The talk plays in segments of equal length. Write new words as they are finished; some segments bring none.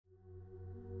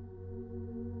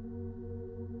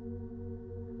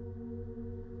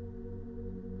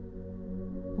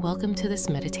Welcome to this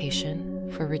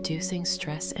meditation for reducing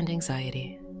stress and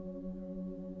anxiety.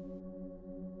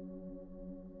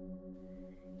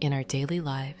 In our daily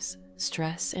lives,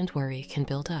 stress and worry can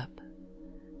build up,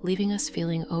 leaving us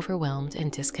feeling overwhelmed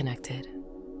and disconnected.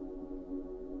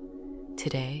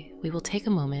 Today, we will take a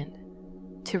moment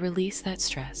to release that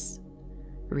stress,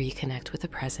 reconnect with the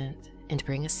present, and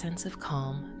bring a sense of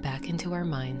calm back into our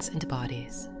minds and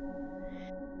bodies.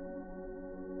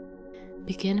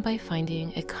 Begin by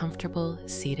finding a comfortable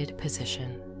seated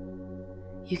position.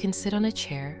 You can sit on a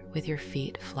chair with your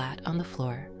feet flat on the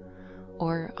floor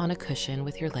or on a cushion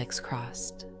with your legs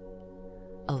crossed.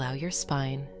 Allow your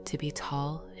spine to be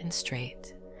tall and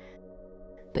straight,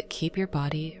 but keep your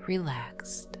body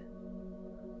relaxed.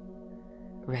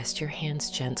 Rest your hands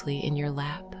gently in your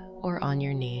lap or on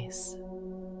your knees.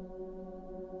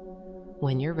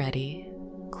 When you're ready,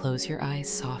 close your eyes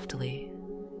softly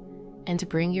and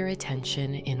bring your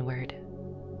attention inward.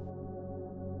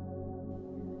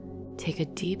 Take a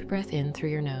deep breath in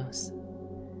through your nose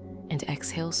and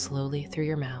exhale slowly through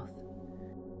your mouth,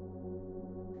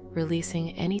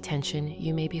 releasing any tension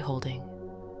you may be holding.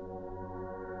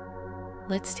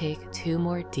 Let's take 2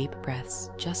 more deep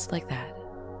breaths just like that.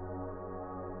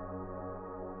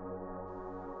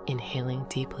 Inhaling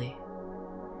deeply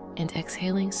and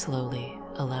exhaling slowly,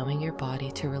 allowing your body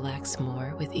to relax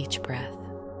more with each breath.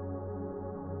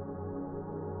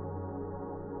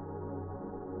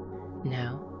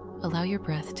 Now, allow your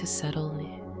breath to settle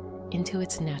into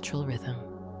its natural rhythm.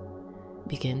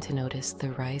 Begin to notice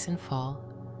the rise and fall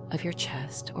of your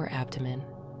chest or abdomen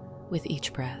with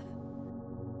each breath.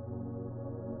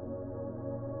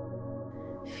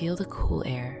 Feel the cool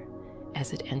air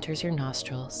as it enters your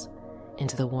nostrils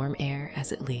and the warm air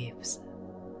as it leaves.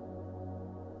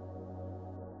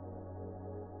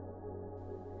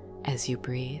 As you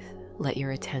breathe, let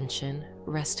your attention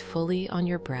rest fully on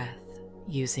your breath,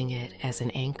 using it as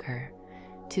an anchor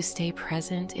to stay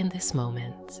present in this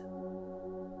moment.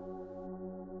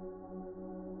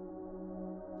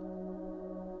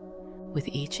 With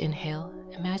each inhale,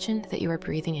 imagine that you are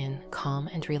breathing in calm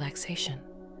and relaxation.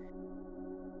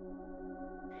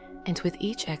 And with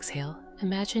each exhale,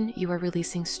 imagine you are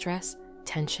releasing stress,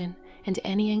 tension, and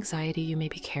any anxiety you may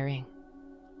be carrying.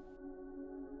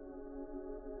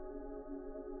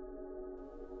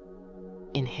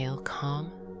 Inhale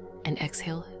calm and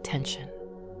exhale tension.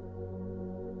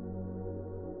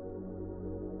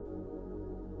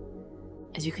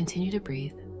 As you continue to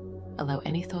breathe, allow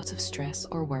any thoughts of stress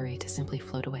or worry to simply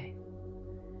float away.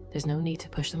 There's no need to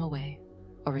push them away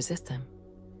or resist them.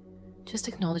 Just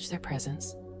acknowledge their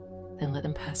presence, then let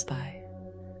them pass by,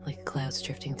 like clouds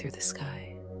drifting through the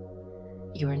sky.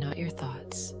 You are not your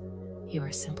thoughts. You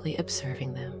are simply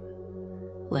observing them,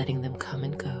 letting them come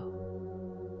and go.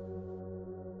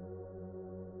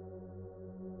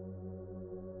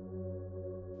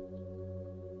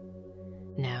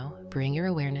 Now, bring your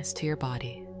awareness to your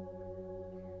body.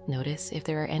 Notice if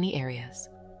there are any areas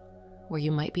where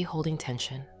you might be holding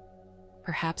tension,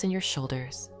 perhaps in your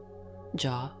shoulders,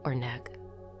 jaw, or neck.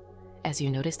 As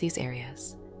you notice these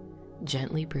areas,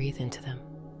 gently breathe into them,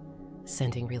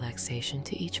 sending relaxation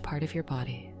to each part of your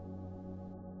body.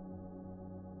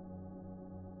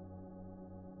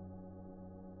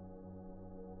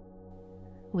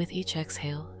 With each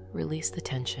exhale, release the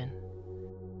tension,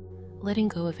 letting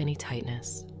go of any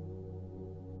tightness.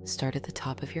 Start at the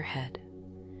top of your head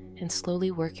and slowly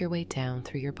work your way down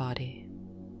through your body.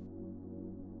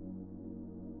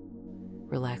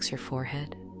 Relax your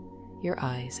forehead, your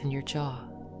eyes, and your jaw.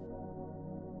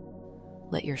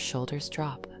 Let your shoulders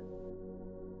drop,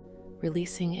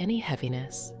 releasing any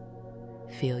heaviness.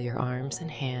 Feel your arms and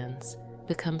hands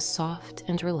become soft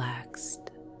and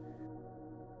relaxed.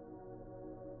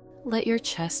 Let your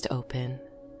chest open,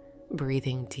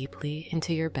 breathing deeply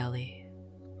into your belly.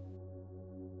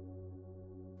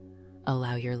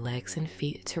 Allow your legs and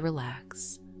feet to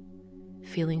relax,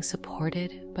 feeling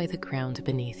supported by the ground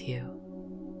beneath you.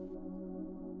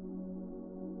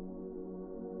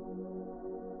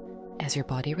 As your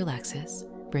body relaxes,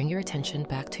 bring your attention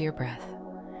back to your breath.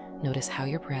 Notice how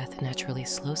your breath naturally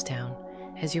slows down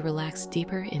as you relax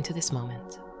deeper into this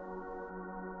moment.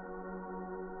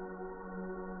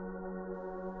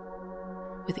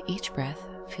 With each breath,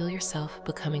 feel yourself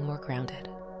becoming more grounded,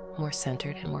 more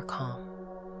centered, and more calm.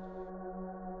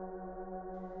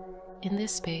 In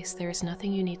this space, there is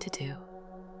nothing you need to do.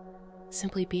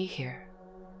 Simply be here,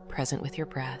 present with your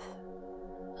breath,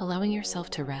 allowing yourself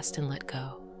to rest and let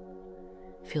go.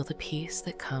 Feel the peace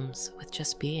that comes with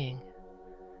just being.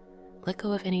 Let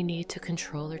go of any need to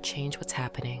control or change what's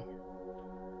happening.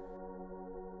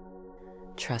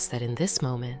 Trust that in this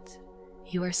moment,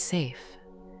 You are safe.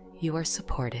 You are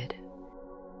supported.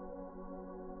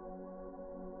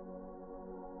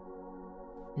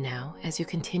 Now, as you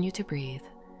continue to breathe,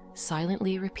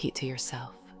 silently repeat to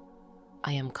yourself,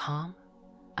 I am calm,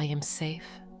 I am safe,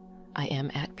 I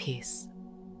am at peace.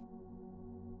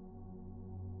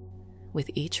 With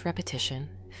each repetition,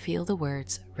 feel the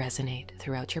words resonate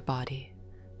throughout your body,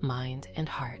 mind, and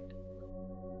heart.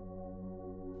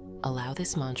 Allow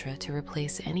this mantra to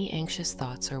replace any anxious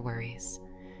thoughts or worries,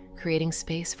 creating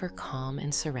space for calm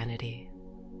and serenity.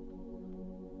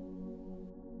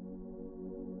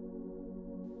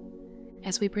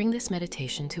 As we bring this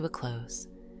meditation to a close,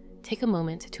 take a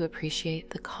moment to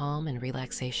appreciate the calm and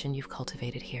relaxation you've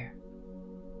cultivated here.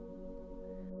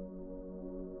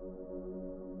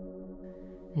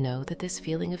 Know that this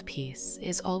feeling of peace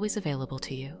is always available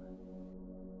to you.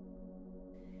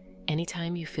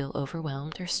 Anytime you feel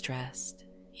overwhelmed or stressed,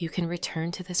 you can return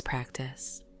to this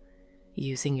practice,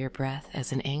 using your breath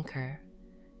as an anchor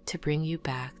to bring you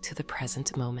back to the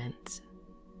present moment.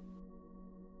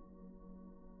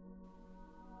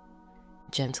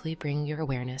 Gently bring your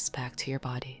awareness back to your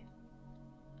body.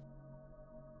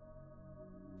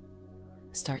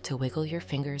 Start to wiggle your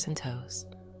fingers and toes,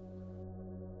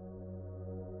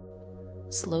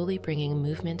 slowly bringing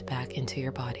movement back into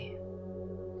your body.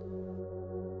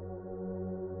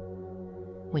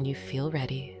 When you feel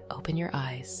ready, open your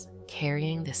eyes,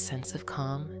 carrying this sense of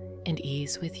calm and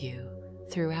ease with you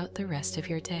throughout the rest of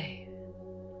your day.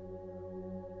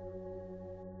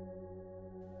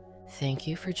 Thank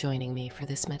you for joining me for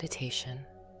this meditation.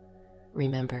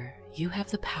 Remember, you have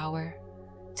the power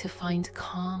to find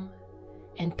calm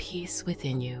and peace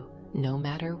within you, no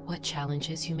matter what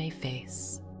challenges you may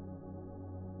face.